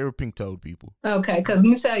 yeah, they were pink-toed people. Okay, because let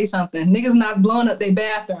me tell you something. Niggas not blowing up their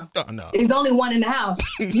bathroom. Oh, no. There's only one in the house.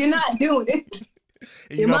 You're not doing it.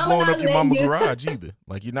 And you're not blowing up your mama's garage either.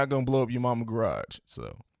 Like, you're not going to blow up your mama's garage,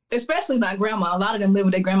 so. Especially not grandma. A lot of them live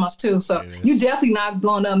with their grandmas, too. So you definitely not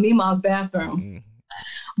blowing up Mima's bathroom. Mm-hmm.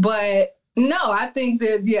 But no, I think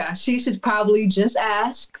that, yeah, she should probably just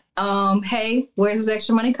ask, hey, where's this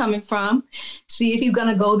extra money coming from? See if he's going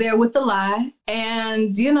to go there with the lie.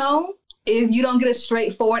 And, you know, if you don't get a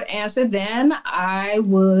straightforward answer, then I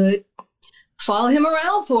would follow him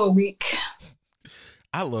around for a week.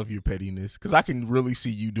 I love your pettiness because I can really see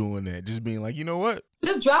you doing that. Just being like, you know what?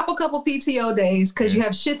 Just drop a couple PTO days because you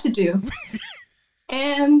have shit to do.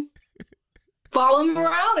 And follow him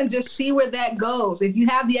around and just see where that goes. If you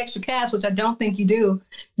have the extra cash, which I don't think you do,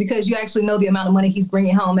 because you actually know the amount of money he's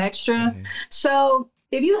bringing home extra. Mm-hmm. So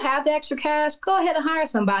if you have the extra cash, go ahead and hire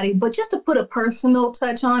somebody. But just to put a personal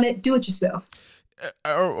touch on it, do it yourself.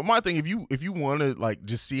 My thing, if you want to like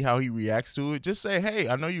just see how he reacts to it, just say, hey,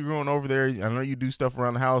 I know you're going over there. I know you do stuff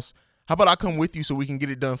around the house. How about I come with you so we can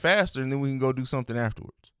get it done faster, and then we can go do something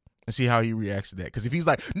afterwards and see how he reacts to that. Because if he's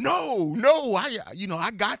like, no,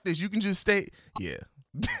 I got this. You can just stay. Yeah.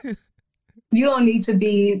 You don't need to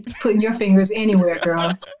be putting your fingers anywhere,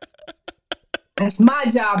 girl. That's my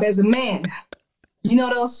job as a man. You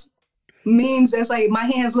know those memes that's like, my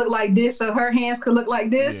hands look like this, so her hands could look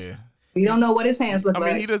like this? Yeah. You don't know what his hands look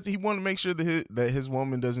like. I mean, he want to make sure that his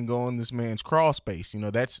woman doesn't go in this man's crawl space. You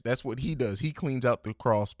know, that's what he does. He cleans out the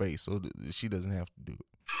crawl space so that she doesn't have to do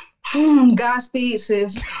it. Godspeed,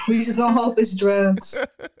 sis. We just gonna hope it's drugs.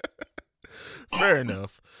 Fair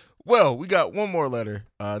enough. Well, we got one more letter.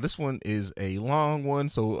 This one is a long one,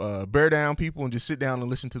 so bear down, people, and just sit down and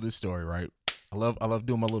listen to this story. Right? I love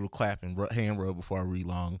doing my little clap and hand rub before I read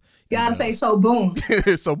long. Gotta say so boom.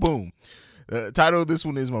 So boom. The title of this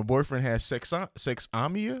one is My Boyfriend Has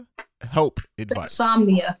Sexomnia? Help Advice.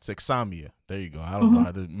 Sexomnia. There you go. I don't know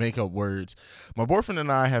how to make up words. My boyfriend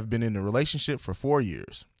and I have been in a relationship for 4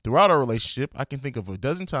 years. Throughout our relationship, I can think of a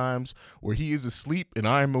dozen times where he is asleep and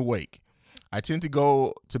I am awake. I tend to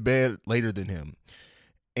go to bed later than him.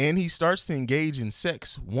 And he starts to engage in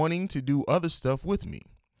sex, wanting to do other stuff with me.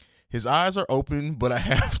 His eyes are open, but I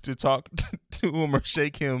have to talk to him or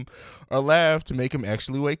shake him or laugh to make him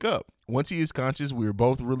actually wake up. Once he is conscious, we are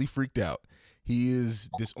both really freaked out. He is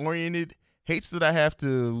disoriented, hates that I have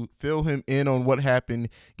to fill him in on what happened,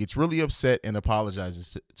 gets really upset and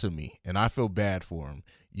apologizes to me. And I feel bad for him,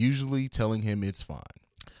 usually telling him it's fine.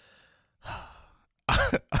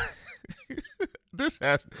 This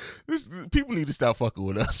people need to stop fucking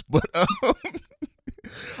with us, but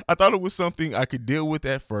I thought it was something I could deal with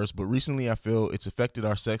at first, but recently I feel it's affected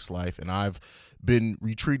our sex life and I've been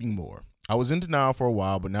retreating more. I was in denial for a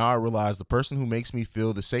while, but now I realize the person who makes me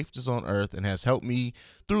feel the safest on earth and has helped me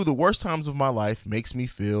through the worst times of my life makes me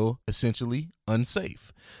feel essentially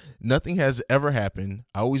unsafe. Nothing has ever happened.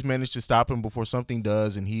 I always manage to stop him before something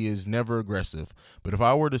does, and he is never aggressive. But if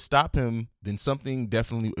I were to stop him, then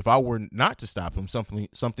if I were not to stop him,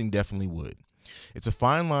 something definitely would. It's a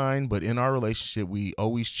fine line, but in our relationship, we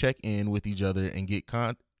always check in with each other and get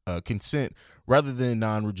consent rather than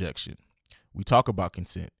non-rejection. We talk about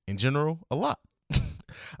consent in general a lot.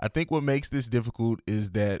 I think what makes this difficult is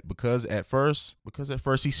that because at first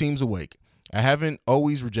he seems awake. I haven't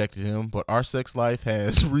always rejected him, but our sex life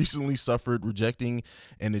has recently suffered. Rejecting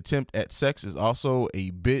an attempt at sex is also a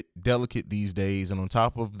bit delicate these days, and on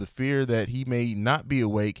top of the fear that he may not be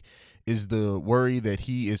awake is the worry that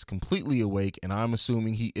he is completely awake and I'm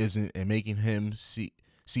assuming he isn't and making him see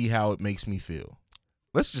how it makes me feel.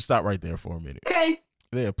 Let's just stop right there for a minute. Okay.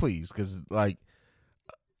 Yeah, please, because, like,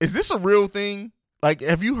 is this a real thing? Like,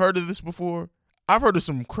 have you heard of this before? I've heard of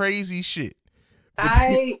some crazy shit.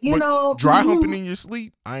 Dry humping in your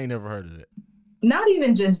sleep? I ain't never heard of that. Not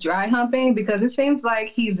even just dry humping, because it seems like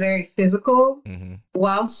he's very physical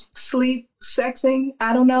while sleep sexing.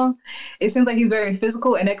 I don't know. It seems like he's very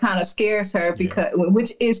physical, and it kind of scares her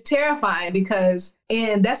which is terrifying because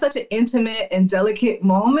that's such an intimate and delicate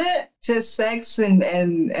moment. Just sex and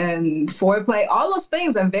foreplay, all those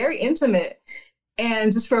things are very intimate.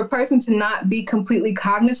 And just for a person to not be completely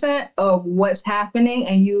cognizant of what's happening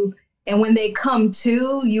and when they come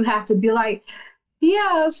to, you have to be like,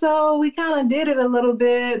 yeah, so we kind of did it a little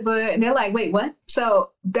bit, and they're like, wait, what?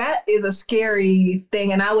 So that is a scary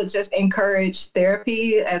thing. And I would just encourage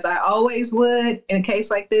therapy, as I always would in a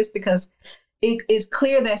case like this, because it is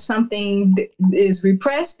clear that something is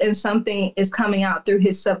repressed and something is coming out through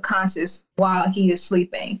his subconscious while he is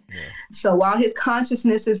sleeping. Yeah. So while his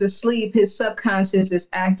consciousness is asleep, his subconscious is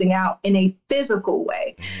acting out in a physical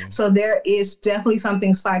way. So there is definitely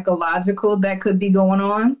something psychological that could be going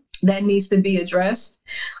on that needs to be addressed.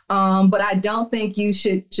 But I don't think you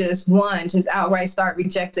should just outright start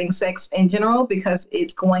rejecting sex in general, because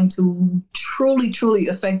it's going to truly, truly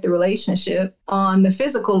affect the relationship on the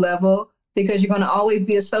physical level, because you're going to always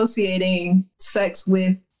be associating sex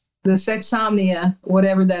with the sexsomnia,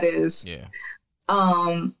 whatever that is. Yeah.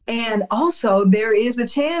 And also there is a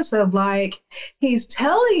chance of, like, he's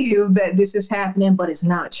telling you that this is happening, but it's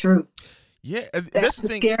not true. Yeah, that's the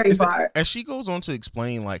thing, scary part. As she goes on to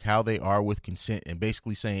explain, like, how they are with consent and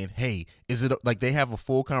basically saying, hey, is it like they have a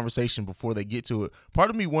full conversation before they get to it? Part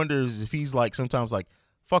of me wonders if he's like, sometimes like,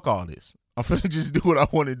 fuck all this, I'm finna just do what I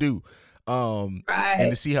want to do. And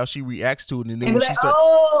to see how she reacts to it, and then when she starts,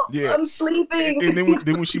 I'm sleeping, and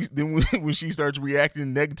then when she starts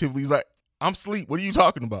reacting negatively, he's like, I'm asleep. What are you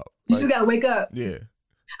talking about? You just gotta wake up. Yeah.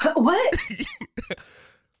 What?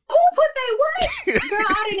 Who put that? What? Girl,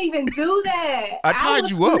 I didn't even do that. I tied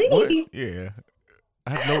you up. What? Yeah. I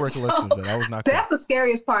have no recollection of that. I was not. That's the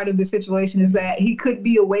scariest part of the situation, is that he could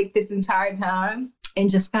be awake this entire time and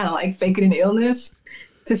just kind of like faking an illness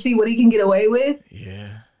to see what he can get away with. Yeah.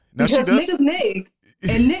 Now because nigga's nig.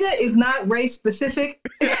 And nigga is not race specific.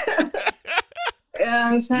 You know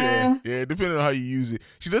what I'm saying? Yeah, depending on how you use it.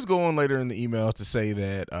 She does go on later in the email to say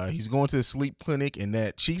that he's going to a sleep clinic and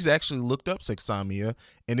that she's actually looked up sexsomnia,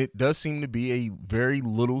 and it does seem to be a very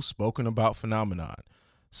little spoken about phenomenon.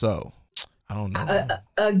 So, I don't know.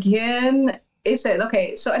 Again, it says,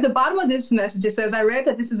 okay, so at the bottom of this message, it says, I read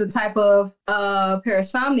that this is a type of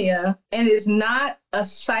parasomnia and is not a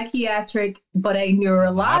psychiatric, but a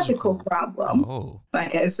neurological problem. Oh.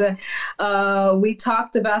 Okay, so we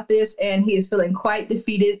talked about this, and he is feeling quite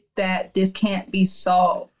defeated that this can't be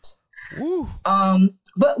solved. Woo.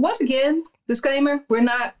 But once again, disclaimer, we're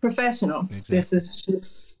not professionals. Exactly. This is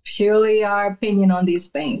just purely our opinion on these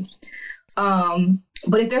things.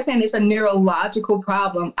 But if they're saying it's a neurological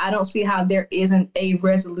problem, I don't see how there isn't a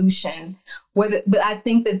resolution. But I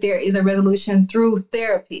think that there is a resolution through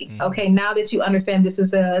therapy. Mm-hmm. Okay, now that you understand this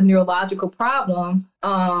is a neurological problem,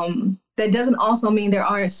 that doesn't also mean there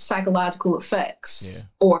aren't psychological effects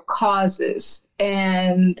or causes.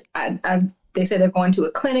 And they said they're going to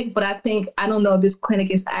a clinic, but I don't know if this clinic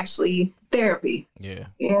is actually therapy. Yeah.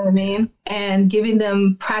 You know what I mean? And giving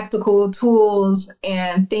them practical tools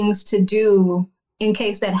and things to do in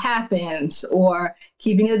case that happens, or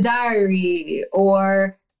keeping a diary,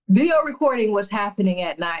 or video recording what's happening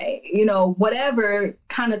at night, whatever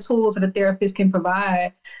kind of tools that a therapist can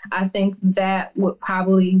provide. I think that would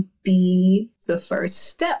probably be the first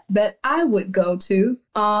step that I would go to.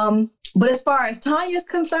 But as far as Tanya's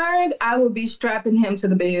concerned, I would be strapping him to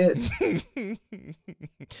the bed.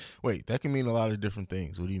 Wait, that can mean a lot of different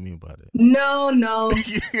things. What do you mean by that? No.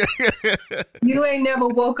 You ain't never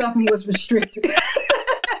woke up and was restricted.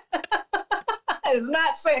 It's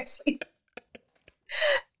not sexy.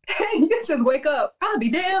 You just wake up. I'll be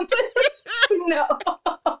damned. No.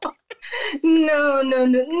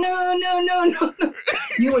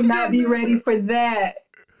 You would not be ready for that.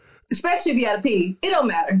 Especially if you had to pee. It don't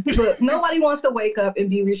matter. But nobody wants to wake up and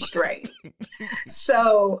be restrained.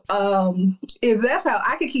 So if that's how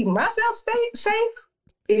I could keep myself safe,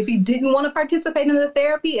 if he didn't want to participate in the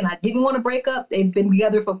therapy and I didn't want to break up, they've been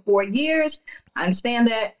together for 4 years. I understand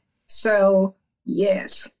that. So,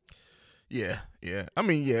 yes. Yeah. I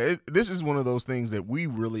mean, this is one of those things that we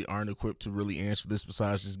really aren't equipped to really answer this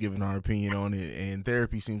besides just giving our opinion on it. And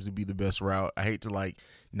therapy seems to be the best route. I hate to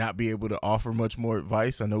not be able to offer much more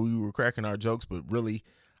advice. I know we were cracking our jokes, but really,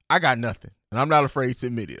 I got nothing. And I'm not afraid to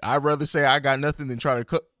admit it. I'd rather say I got nothing than try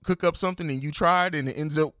to cook up something and you tried and it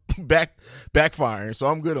ends up backfiring. So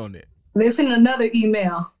I'm good on that. Listen to another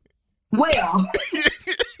email. Well,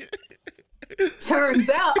 turns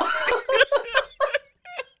out...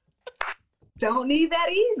 don't need that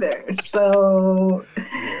either. So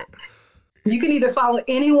you can either follow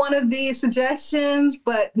any one of these suggestions,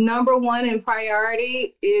 but number one in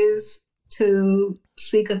priority is to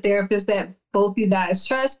seek a therapist that both you guys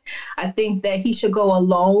trust. I think that he should go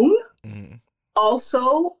alone,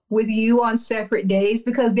 also with you on separate days,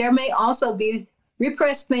 because there may also be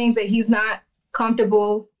repressed things that he's not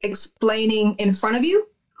comfortable explaining in front of you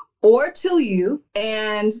or to you.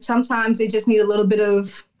 And sometimes they just need a little bit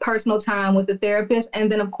of personal time with the therapist.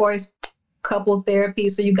 And then, of course, couple therapy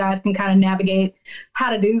so you guys can kind of navigate how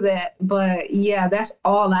to do that. But yeah, that's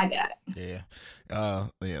all I got.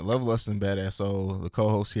 Love, Lust, and Badass Soul. The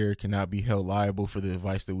co-host here cannot be held liable for the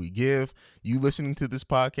advice that we give. You listening to this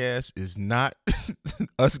podcast is not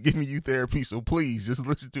us giving you therapy, so please just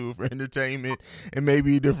listen to it for entertainment and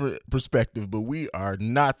maybe a different perspective. But we are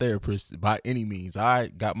not therapists by any means. I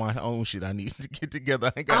got my own shit I need to get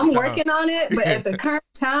together. I'm working on it, but at the current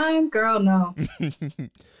time, girl, no.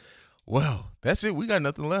 Well, that's it. We got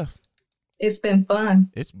nothing left. It's been fun.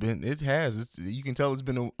 It has. You can tell it's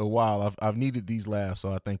been a while. I've needed these laughs, so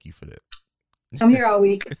I thank you for that. I'm here all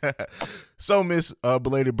week. So, Miss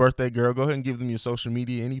Belated Birthday Girl, go ahead and give them your social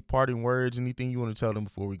media. Any parting words, anything you want to tell them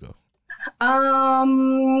before we go? I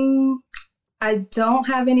don't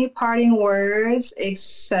have any parting words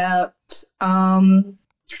except don't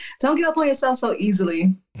give up on yourself so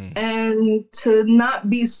easily and to not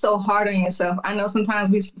be so hard on yourself. I know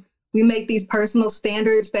sometimes we make these personal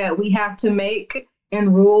standards that we have to make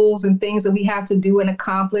and rules and things that we have to do and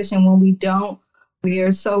accomplish. And when we don't, we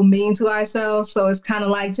are so mean to ourselves. So it's kind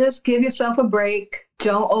of like, just give yourself a break.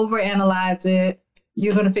 Don't overanalyze it.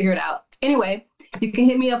 You're going to figure it out. Anyway, you can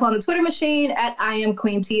hit me up on the Twitter machine at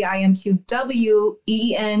IamQueente, IamQWENTE.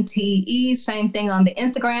 Same thing on the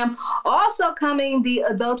Instagram. Also coming, the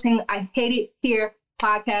Adulting I Hate It Here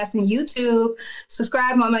podcast and YouTube.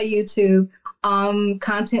 Subscribe on my YouTube.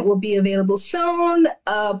 Content will be available soon.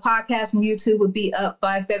 Podcast and YouTube will be up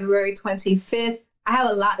by February 25th. I have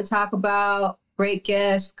a lot to talk about. Great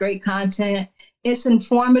guests, great content. It's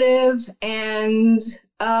informative and it's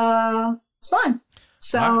fun.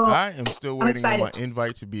 So I am still waiting on my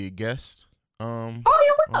invite to be a guest. You will.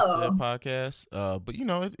 On that podcast. But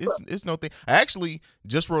it's no thing. I actually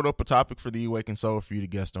just wrote up a topic for the Awakened Soul for you to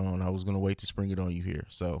guest on. I was going to wait to spring it on you here.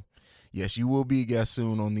 So yes, you will be a guest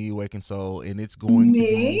soon on the Awakened Soul, and it's going to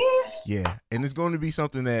be and it's going to be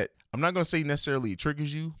something that I'm not going to say necessarily it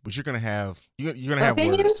triggers you, but you're going to have have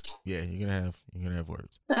words. Yeah, you're going to have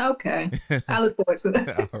words. Okay. I look forward to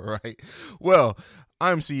that. All right. Well,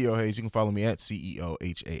 I'm CEO Hayes. You can follow me at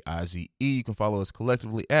CEOHAIZE. You can follow us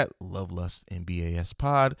collectively at Love, Lust, and BAS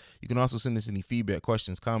Pod. You can also send us any feedback,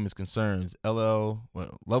 questions, comments, concerns, Love,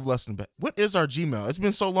 Lust, and what is our Gmail? It's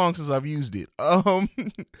been so long since I've used it.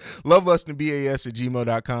 Love, Lust, and BAS at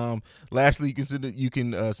gmail.com. Lastly, you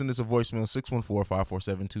can send us a voicemail,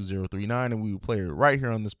 614-547-2039, and we will play it right here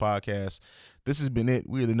on this podcast. This has been it.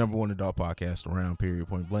 We are the number one adult podcast around, period,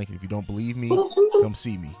 point blank. And if you don't believe me, come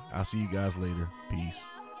see me. I'll see you guys later. Peace.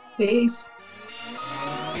 Peace.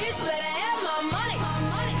 Bitch better have my money.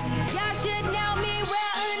 Y'all should know me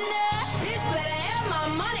well enough. Bitch better have my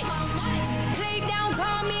money. Please don't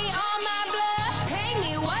call me on my blood. Pay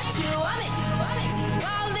me what you want me.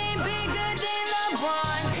 Ballin' bigger than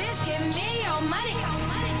LeBron. Bitch, give me your money.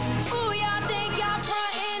 Who y'all think y'all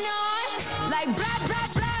frontin' on? Like blah, blah,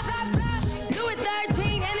 blah, blah, blah. Louis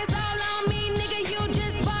 13 and it's all on me. Nigga, you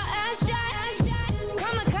just bought a shot.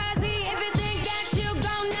 Kamikaze, if you think that you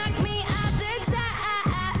gon' knock me out the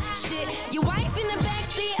top. Shit, your wife in the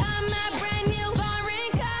backseat of my brand new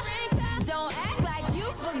foreign car. Don't act like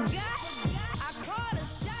you forgot.